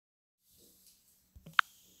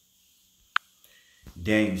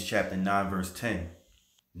Daniel chapter 9, verse 10.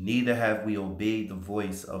 Neither have we obeyed the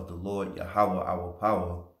voice of the Lord Yahawah our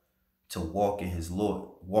power to walk in his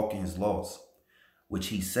laws, which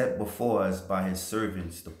he set before us by his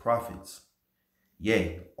servants the prophets.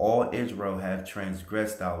 Yea, all Israel have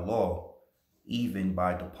transgressed our law, even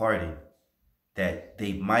by departing, that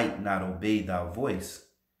they might not obey thy voice.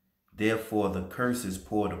 Therefore the curse is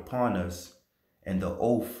poured upon us, and the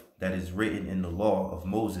oath that is written in the law of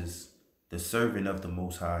Moses, the servant of the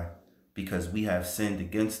Most High, because we have sinned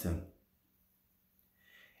against him.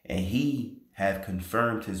 And he hath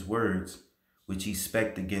confirmed his words, which he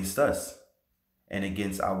spake against us, and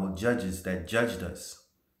against our judges that judged us,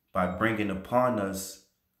 by bringing upon us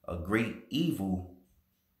a great evil,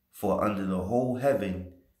 for under the whole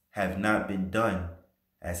heaven have not been done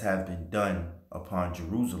as have been done upon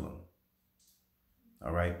Jerusalem.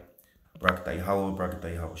 All right. Brakatah Yahawah,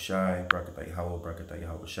 Brakatah Yahawashi, Brakatah Yahawah, Brakatah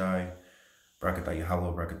Yahawashi, Brakatah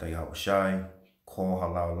Yahawah, Brakatah Yahawashi, Call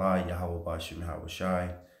Halal Yahawah BaHaSham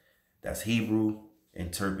Yahawashi. That's Hebrew.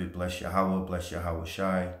 Interpret, bless Yahawah, bless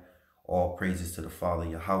Yahawashi. All praises to the Father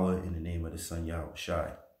Yahawah in the name of the Son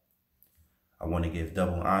Yahawashi. I want to give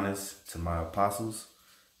double honors to my apostles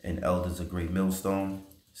and elders of GreatMillStone.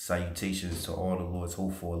 Salutations to all the Lord's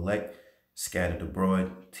hopeful elect, scattered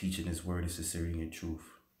abroad, teaching his word in sincerity and truth.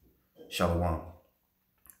 Shalom. All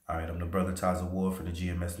right, I'm the brother Taza Ward from the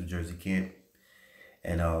GMS New Jersey camp.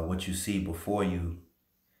 And what you see before you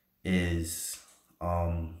is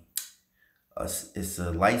it's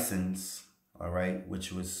a license, all right,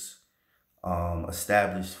 which was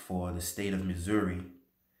established for the state of Missouri.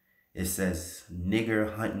 It says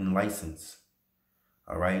nigger hunting license.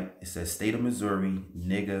 All right, it says state of Missouri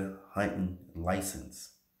nigger hunting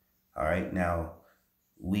license. All right, now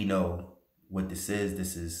we know what this is.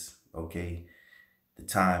 This is, okay, the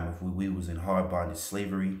time of we was in hard bondage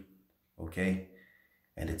slavery, okay,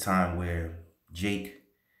 and the time where Jake,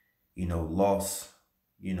 lost,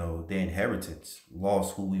 their inheritance,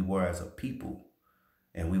 lost who we were as a people,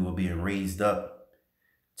 and we were being raised up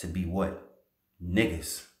to be what?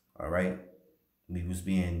 Niggas, all right? We was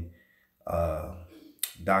being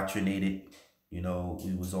indoctrinated,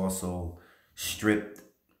 we was also stripped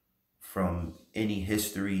from any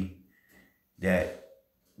history that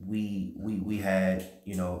we had,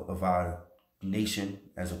 of our nation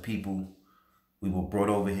as a people. We were brought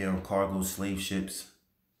over here on cargo slave ships,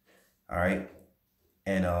 all right?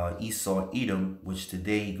 And Esau Edom, which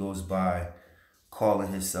today he goes by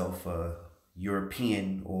calling himself a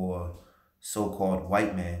European or so-called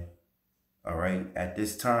white man, all right? At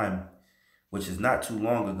this time, which is not too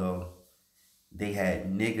long ago, they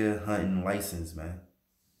had nigger hunting license, man,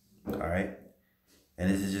 all right? And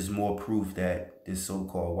this is just more proof that this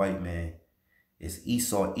so-called white man is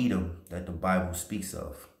Esau Edom that the Bible speaks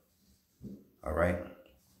of. All right.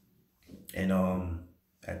 And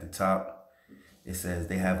at the top, it says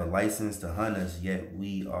they have a license to hunt us, yet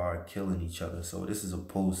we are killing each other. So this is a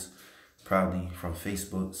post probably from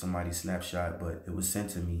Facebook, somebody snapshot, but it was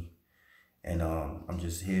sent to me. And I'm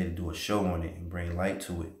just here to do a show on it and bring light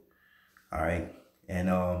to it. All right. And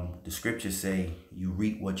the scriptures say you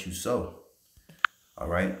reap what you sow. All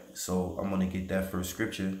right. So I'm going to get that first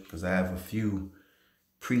scripture because I have a few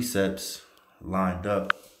precepts lined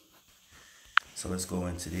up. So let's go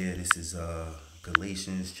into there. This is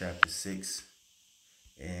Galatians chapter 6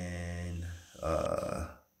 and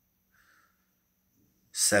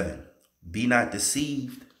 7. Be not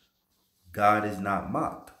deceived, God is not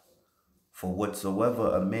mocked. For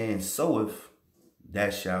whatsoever a man soweth,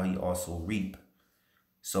 that shall he also reap.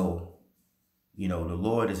 So, the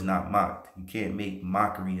Lord is not mocked. You can't make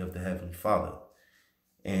mockery of the Heavenly Father.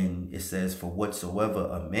 And it says, for whatsoever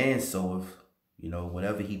a man soweth,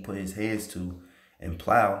 whatever he put his hands to and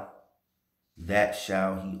plow, that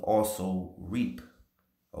shall he also reap.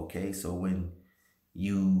 Okay, so when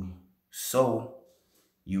you sow,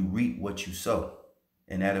 you reap what you sow.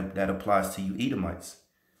 And that applies to you Edomites.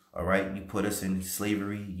 All right, you put us in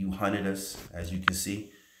slavery, you hunted us, as you can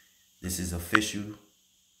see. This is official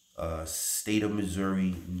state of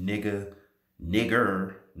Missouri nigger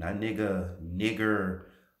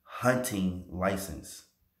hunting license.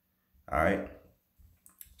 All right.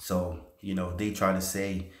 So, they try to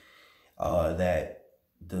say that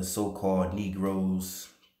the so-called Negroes,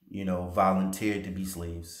 volunteered to be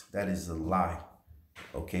slaves. That is a lie.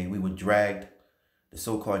 Okay. We were dragged. The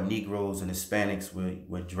so-called Negroes and Hispanics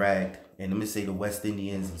were dragged. And let me say the West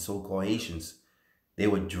Indians and so-called Haitians, they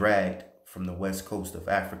were dragged from the west coast of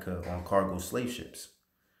Africa on cargo slave ships.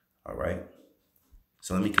 All right.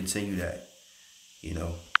 So let me continue that,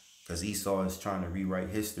 because Esau is trying to rewrite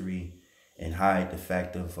history and hide the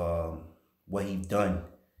fact of what he done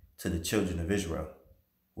to the children of Israel.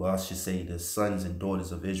 Well, I should say the sons and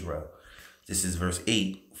daughters of Israel. This is verse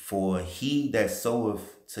 8. For he that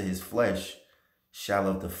soweth to his flesh shall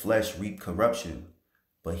of the flesh reap corruption,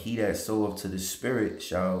 but he that soweth to the Spirit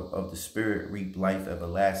shall of the Spirit reap life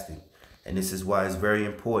everlasting. And this is why it's very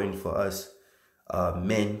important for us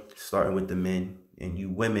men, starting with the men, and you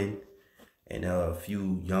women, and a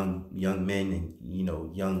few young men,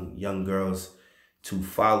 and young girls, to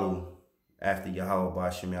follow after Yahawah,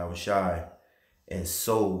 BaHaSham, Yahawashi, and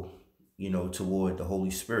sow, toward the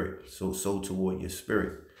Holy Spirit. So sow toward your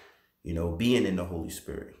spirit, being in the Holy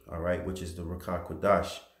Spirit, all right, which is the Rawchaa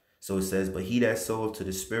Qadash. So it says, but he that soweth to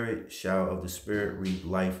the Spirit shall of the Spirit reap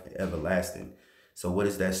life everlasting. So what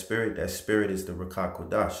is that Spirit? That Spirit is the Rawchaa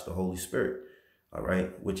Qadash, the Holy Spirit, all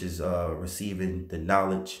right, which is receiving the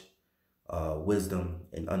knowledge, wisdom,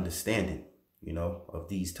 and understanding, of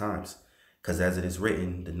these times. Because as it is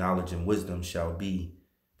written, the knowledge and wisdom shall be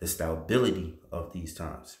the stability of these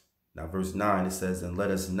times. Now, verse 9, it says, and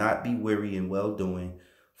let us not be weary in well-doing,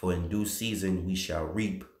 for in due season we shall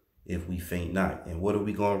reap if we faint not. And what are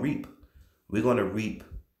we going to reap? We're going to reap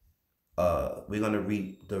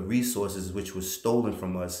the resources which were stolen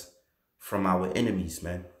from us from our enemies,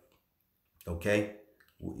 man. Okay?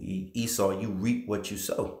 Esau, you reap what you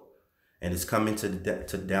sow. And it's coming to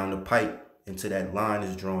down the pipe, into that line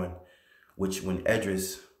is drawn, which when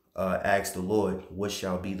Esdras asked the Lord, what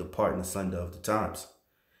shall be the part and asunder of the times?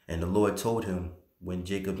 And the Lord told him, when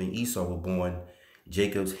Jacob and Esau were born,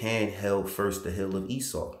 Jacob's hand held first the heel of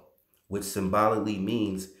Esau, which symbolically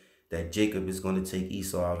means that Jacob is going to take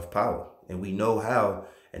Esau out of power. And we know how,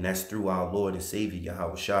 and that's through our Lord and Savior,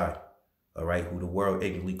 Yahawashi, all right, who the world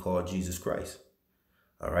ignorantly called Jesus Christ.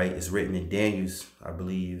 All right, it's written in Daniel's, I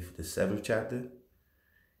believe, the 7th chapter,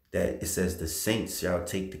 that it says the saints shall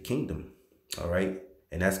take the kingdom, all right?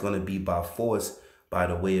 And that's going to be by force, by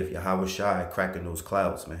the way of Yahawashi cracking those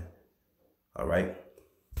clouds, man, all right?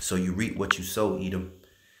 So you reap what you sow, Edom.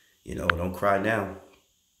 Don't cry now.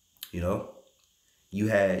 You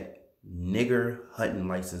had nigger hunting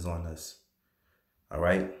license on us, all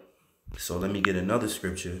right? So let me get another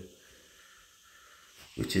scripture,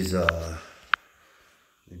 which is, let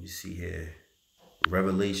me see here,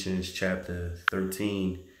 Revelations chapter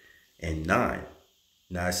 13 and 9.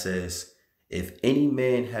 Now it says, if any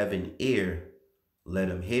man have an ear, let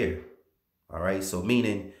him hear. All right. So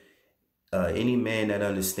meaning any man that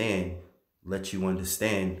understand, let you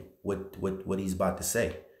understand what he's about to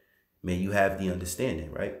say. May you have the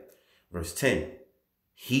understanding, right? Verse 10,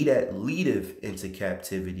 he that leadeth into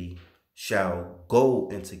captivity shall go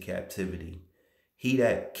into captivity. He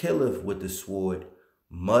that killeth with the sword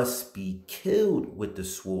must be killed with the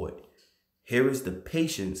sword. Here is the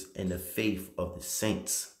patience and the faith of the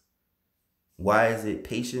saints. Why is it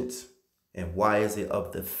patience? And why is it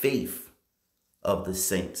of the faith of the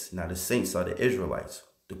saints? Now, the saints are the Israelites.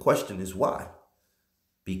 The question is why?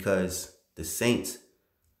 Because the saints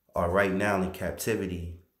are right now in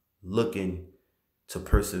captivity, looking to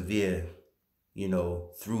persevere,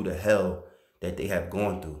 through the hell that they have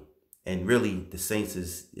gone through. And really, the saints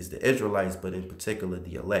is the Israelites, but in particular,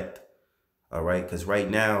 the elect. All right, because right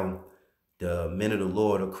now, the men of the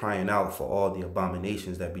Lord are crying out for all the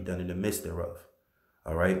abominations that be done in the midst thereof.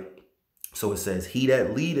 All right. So it says, he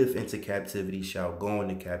that leadeth into captivity shall go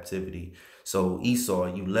into captivity. So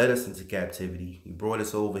Esau, you led us into captivity. You brought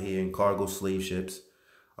us over here in cargo slave ships.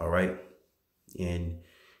 All right. And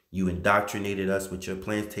you indoctrinated us with your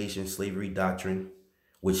plantation slavery doctrine,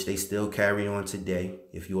 which they still carry on today.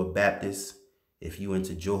 If you're a Baptist, if you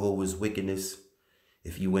into Jehovah's wickedness,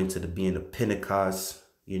 if you into being a Pentecost,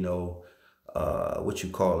 what you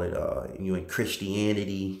call it, you in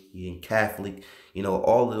Christianity, you in Catholic,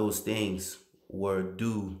 all of those things were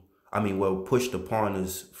pushed upon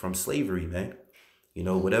us from slavery, man.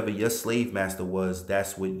 Whatever your slave master was,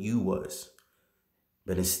 that's what you was.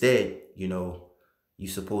 But instead, you're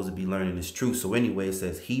supposed to be learning this truth. So anyway, it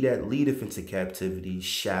says, he that leadeth into captivity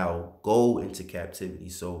shall go into captivity.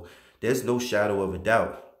 So there's no shadow of a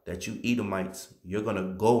doubt that you Edomites, you're going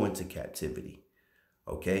to go into captivity.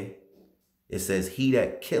 Okay. It says, he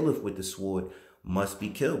that killeth with the sword must be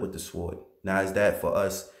killed with the sword. Now, is that for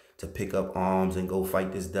us to pick up arms and go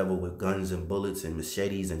fight this devil with guns and bullets and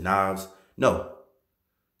machetes and knives? No.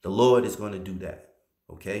 The Lord is going to do that.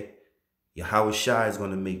 Okay. Yahawashi is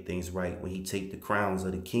going to make things right when he take the crowns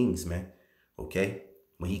of the kings, man. Okay.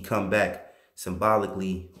 When he come back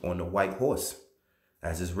symbolically on the white horse,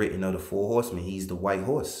 as is written of the 4 horsemen, he's the white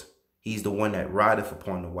horse. He's the one that rideth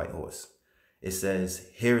upon the white horse. It says,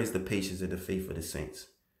 here is the patience and the faith of the saints.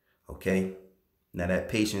 Okay. Now that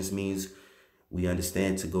patience means we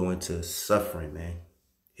understand to go into suffering, man.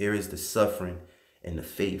 Here is the suffering and the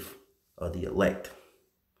faith of the elect.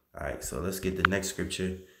 All right, so let's get the next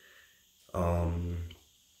scripture.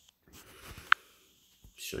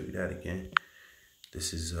 Show you that again.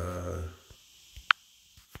 This is let's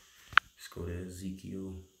go to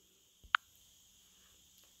Ezekiel.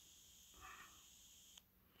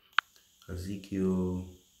 Ezekiel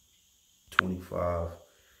 25,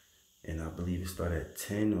 and I believe it started at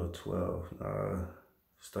 10 or 12.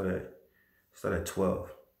 Start at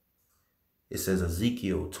 12. It says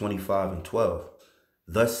Ezekiel 25 and 12.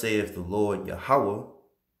 Thus saith the Lord Yahawah,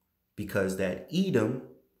 because that Edom,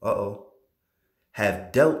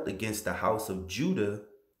 have dealt against the house of Judah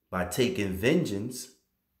by taking vengeance,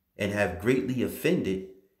 and have greatly offended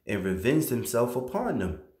and revenged himself upon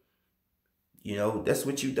them. You know, that's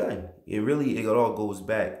what you've done. It all goes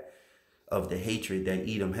back of the hatred that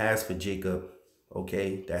Edom has for Jacob,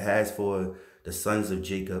 okay, that has for the sons of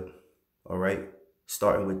Jacob, all right,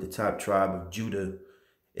 starting with the top tribe of Judah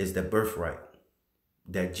is the birthright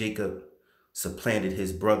that Jacob supplanted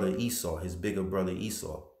his brother Esau, his bigger brother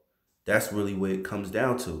Esau. That's really what it comes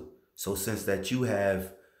down to. So since that you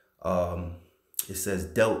have, it says,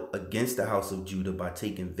 dealt against the house of Judah by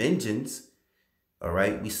taking vengeance, all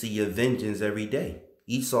right, we see your vengeance every day.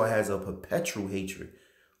 Esau has a perpetual hatred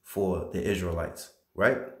for the Israelites,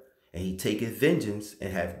 right? And he taketh vengeance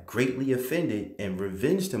and have greatly offended and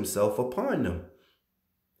revenged himself upon them.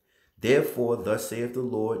 Therefore, thus saith the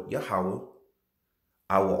Lord Yahawah,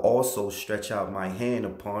 I will also stretch out my hand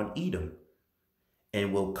upon Edom,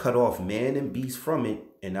 and will cut off man and beast from it,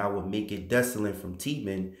 and I will make it desolate from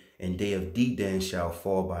Teman, and they of Dedan shall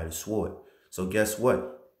fall by the sword. So guess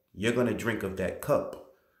what? You're going to drink of that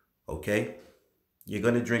cup, okay? You're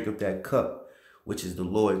going to drink of that cup, which is the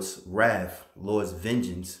Lord's wrath, Lord's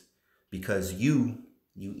vengeance, because you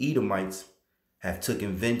Edomites, have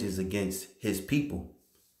taken vengeance against his people.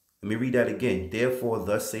 Let me read that again. Therefore,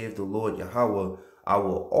 thus saith the Lord Yahawah, I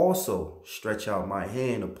will also stretch out my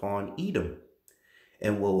hand upon Edom,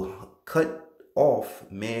 and will cut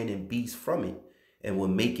off man and beast from it, and will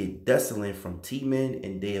make it desolate from Teman,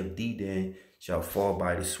 and they of Dedan shall fall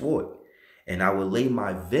by the sword. And I will lay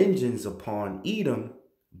my vengeance upon Edom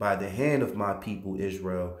by the hand of my people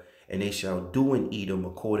Israel, and they shall do in Edom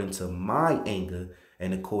according to my anger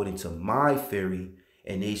and according to my fury,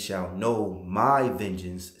 and they shall know my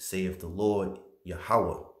vengeance, saith the Lord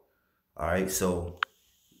Yahawah. All right, so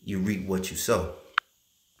you reap what you sow.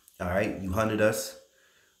 All right, you hunted us.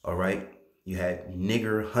 All right, you had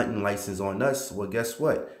nigger hunting license on us. Well, guess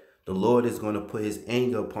what? The Lord is going to put his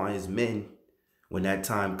anger upon his men when that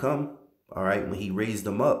time come. All right, when he raised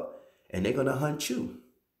them up, and they're going to hunt you.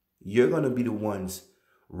 You're going to be the ones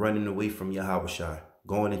running away from Yahawashi,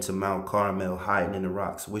 going into Mount Carmel, hiding in the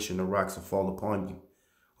rocks, wishing the rocks would fall upon you.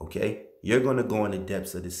 Okay, you're going to go in the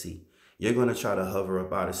depths of the sea. You're going to try to hover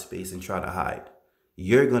up out of space and try to hide.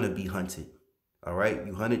 You're going to be hunted. All right,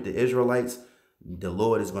 you hunted the Israelites. The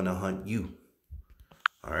Lord is going to hunt you.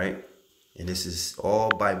 All right, and this is all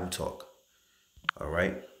Bible talk. All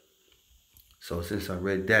right, so since I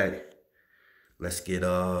read that, let's get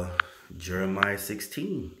Jeremiah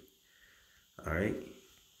 16. All right, let's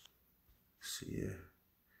see here.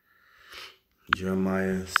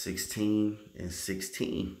 Jeremiah 16 and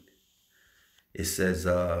 16. It says,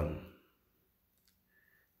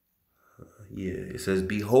 it says,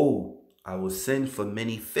 behold, I will send for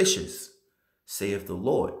many fishes, saith the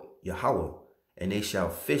Lord Yahawah, and they shall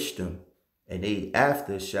fish them, and they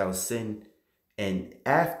after shall send, and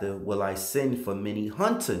after will I send for many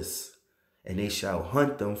hunters, and they shall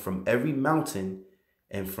hunt them from every mountain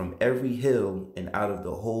and from every hill and out of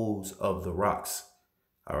the holes of the rocks.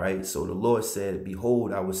 All right, so the Lord said,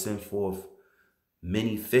 behold, I will send forth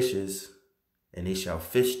many fishes, and they shall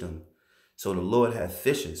fish them. So the Lord hath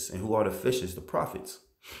fishes, and who are the fishes? The prophets.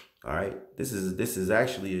 All right, this is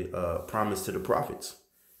actually a promise to the prophets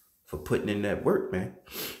for putting in that work, man.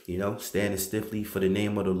 You know, standing stiffly for the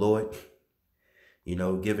name of the Lord. You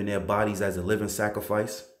know, giving their bodies as a living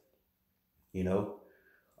sacrifice. You know,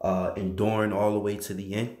 enduring all the way to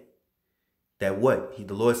the end. That what?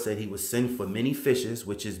 The Lord said he would send for many fishes,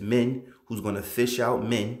 which is men who's going to fish out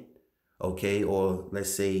men. Okay, or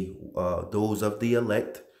let's say those of the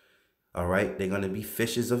elect. All right, they're going to be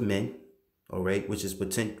fishers of men. All right, which is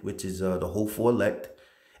the hopeful elect.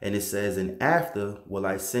 And it says, and after will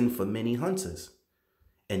I send for many hunters,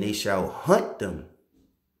 and they shall hunt them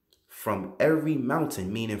from every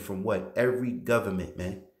mountain, meaning from what? Every government,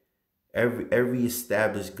 man. Every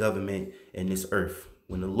established government in this earth.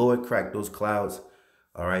 When the Lord cracked those clouds,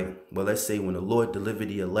 all right, well, let's say when the Lord delivered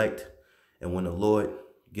the elect, and when the Lord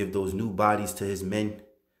give those new bodies to his men.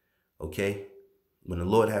 Okay, when the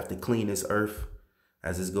Lord have to clean this earth,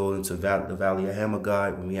 as it's going into the valley of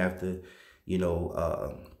Hamagod, when we have to, you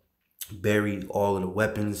know, bury all of the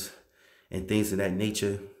weapons and things of that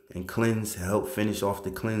nature and cleanse, help finish off the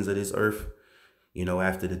cleanse of this earth, you know,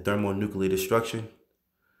 after the thermonuclear destruction,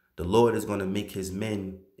 the Lord is going to make his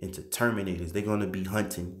men into terminators. They're going to be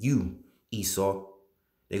hunting you, Esau.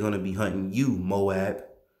 They're going to be hunting you, Moab,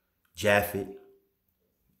 Japhet,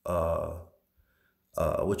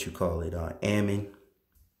 Ammon,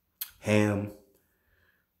 Ham,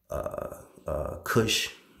 Cush,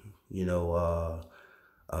 you know,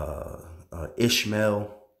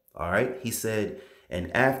 Ishmael. All right. He said,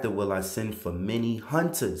 and after will I send for many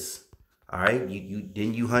hunters. All right.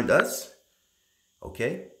 Didn't you hunt us?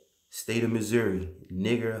 Okay. State of Missouri,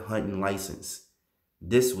 nigger hunting license.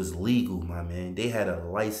 This was legal, my man. They had a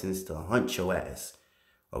license to hunt your ass.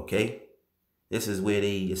 Okay. This is where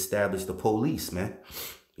they established the police, man.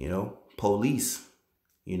 You know, police,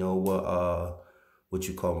 you know, what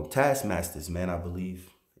you call them, taskmasters, man, I believe.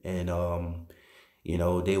 And, you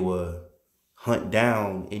know, they were hunt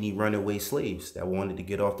down any runaway slaves that wanted to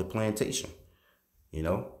get off the plantation. You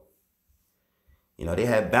know, they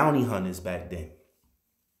had bounty hunters back then.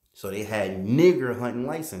 So they had nigger hunting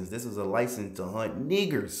license. This was a license to hunt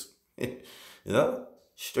niggers. You know,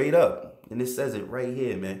 straight up. And it says it right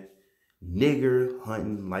here, man. Nigger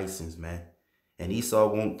hunting license, man. And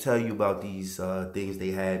Esau won't tell you about these things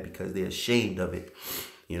they had because they're ashamed of it,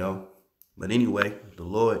 you know. But anyway, the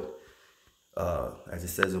Lord, as it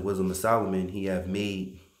says in Wisdom of Solomon, he have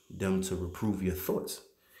made them to reprove your thoughts,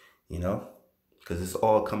 you know, because it's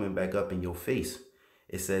all coming back up in your face.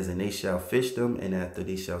 It says, and they shall fish them, and after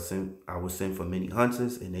they shall send, I will send for many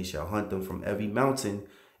hunters, and they shall hunt them from every mountain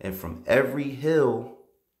and from every hill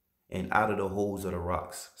and out of the holes of the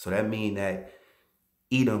rocks. So that means that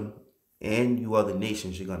Edom and you other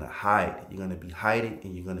nations, you're going to hide. You're going to be hiding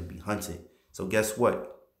and you're going to be hunted. So guess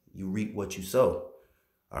what? You reap what you sow.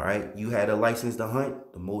 All right. You had a license to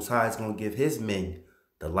hunt. The Most High is going to give his men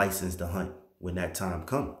the license to hunt when that time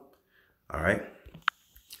comes. All right.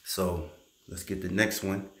 So let's get the next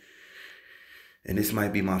one. And this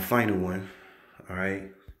might be my final one. All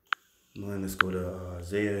right. Let's go to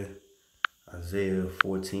Isaiah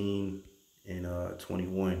 14 and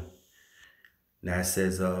 21. Now it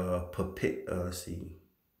says, let's see.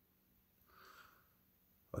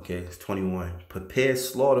 Okay, it's 21. Prepare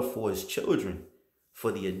slaughter for his children,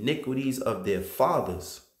 for the iniquities of their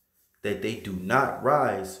fathers, that they do not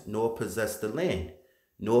rise nor possess the land,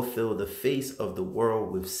 nor fill the face of the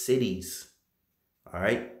world with cities. All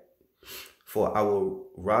right. For I will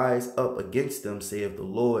rise up against them, saith the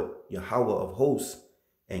Lord, Yahawah of hosts,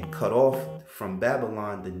 and cut off from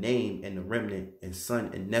Babylon the name and the remnant and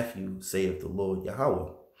son and nephew, saith the Lord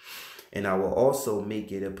Yahawah. And I will also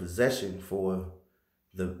make it a possession for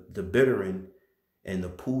the bittering and the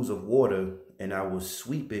pools of water, and I will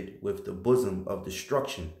sweep it with the bosom of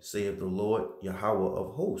destruction, saith the Lord Yahawah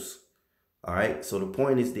of hosts. All right. So the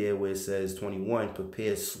point is there where it says 21,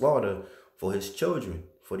 prepare slaughter for his children,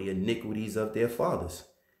 for the iniquities of their fathers.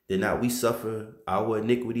 Did not we suffer our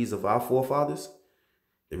iniquities of our forefathers?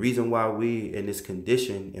 The reason why we're in this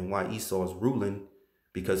condition and why Esau is ruling,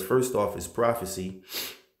 because first off is prophecy.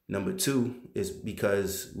 Number two is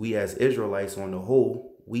because we as Israelites on the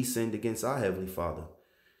whole, we sinned against our Heavenly Father.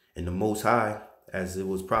 And the Most High, as it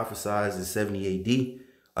was prophesied in 70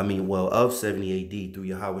 AD, of 70 AD through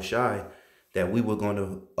Yahawashi, that we were going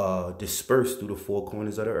to disperse through the four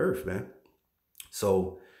corners of the earth, man.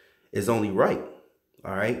 So it's only right.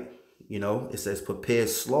 All right. You know, it says prepare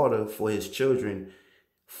slaughter for his children,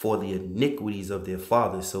 for the iniquities of their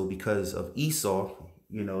fathers. So because of Esau,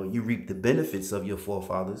 you know, you reap the benefits of your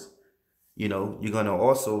forefathers. You know, you're going to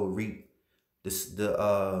also reap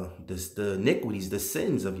the iniquities, the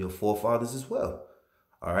sins of your forefathers as well.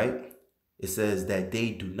 All right. It says that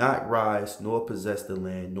they do not rise nor possess the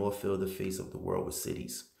land nor fill the face of the world with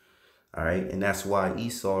cities. All right. And that's why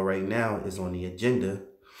Esau right now is on the agenda.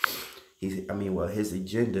 His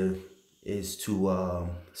agenda is to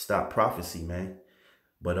stop prophecy, man.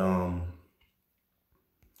 But I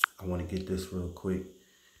want to get this real quick.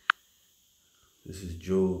 This is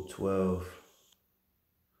Job 12.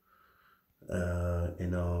 I'm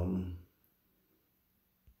in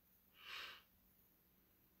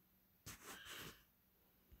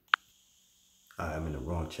the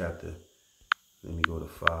wrong chapter. Let me go to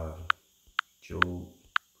 5. Job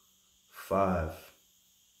 5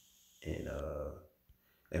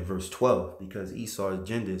 and verse 12, because Esau's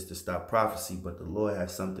agenda is to stop prophecy, but the Lord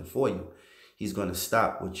has something for you. He's going to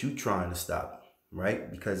stop what you're trying to stop, right?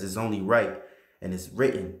 Because it's only right And it's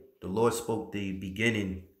written, the Lord spoke the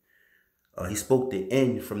beginning. He spoke the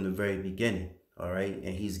end from the very beginning. All right.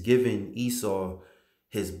 And he's given Esau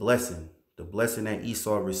his blessing. The blessing that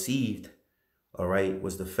Esau received, all right,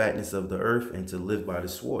 was the fatness of the earth and to live by the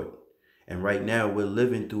sword. And right now we're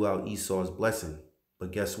living throughout Esau's blessing.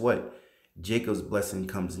 But guess what? Jacob's blessing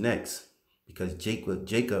comes next, because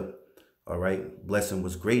Jacob, all right, blessing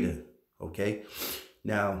was greater. Okay.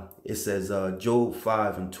 Now it says Job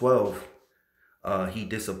 5:12, he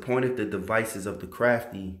disappointed the devices of the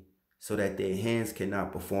crafty so that their hands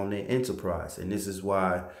cannot perform their enterprise. And this is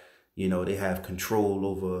why, you know, they have control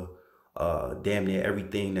over damn near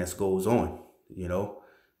everything that goes on, you know,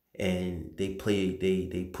 and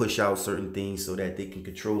they push out certain things so that they can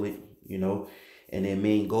control it, you know, and their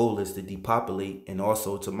main goal is to depopulate and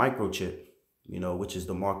also to microchip, you know, which is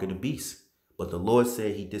the mark of the beast. But the Lord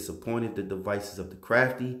said he disappointed the devices of the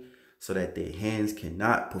crafty so that their hands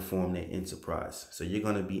cannot perform their enterprise. So you're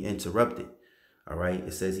going to be interrupted. All right.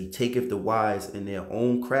 It says he taketh the wise in their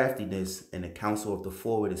own craftiness, and the counsel of the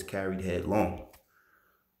forward is carried headlong.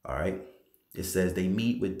 All right. It says they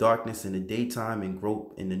meet with darkness in the daytime and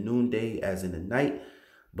grope in the noonday as in the night.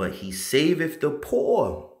 But he saveth the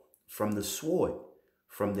poor from the sword,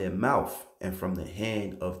 from their mouth, and from the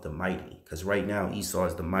hand of the mighty. Because right now Esau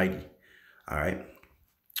is the mighty. All right.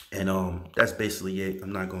 And that's basically it.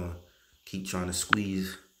 I'm not going to keep trying to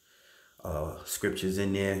squeeze scriptures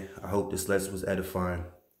in there. I hope this lesson was edifying.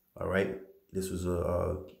 All right. This was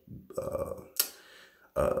a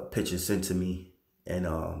picture sent to me, and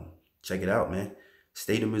check it out, man.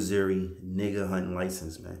 State of Missouri nigger hunting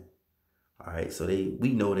license, man. All right. So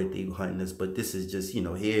we know that they hunting us, but this is just, you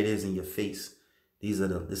know, here it is in your face. This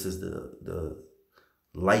is the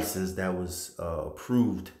license that was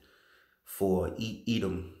approved for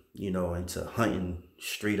Edom, you know, into hunting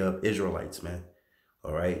straight up Israelites, man.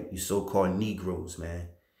 All right, you so-called Negroes, man.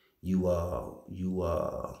 You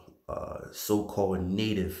so-called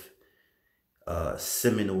native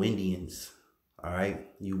Seminole Indians. All right,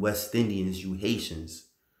 you West Indians, you Haitians,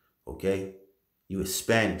 okay, you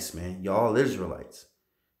Hispanics, man. Y'all all Israelites.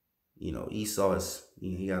 You know, Esau is,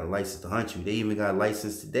 he got a license to hunt you. They even got a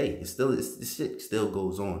license today. This shit still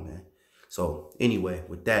goes on, man. So anyway,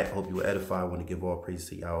 with that, I hope you were edified. I want to give all praise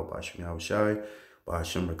to Yahawah, BaHaSham, Yahawashi,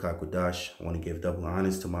 BaHaSham, Qadash. I want to give double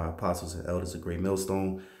honors to my apostles and elders of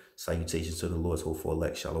GreatMillStone. Salutations to the Lord's hopeful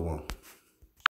elect. Shalom.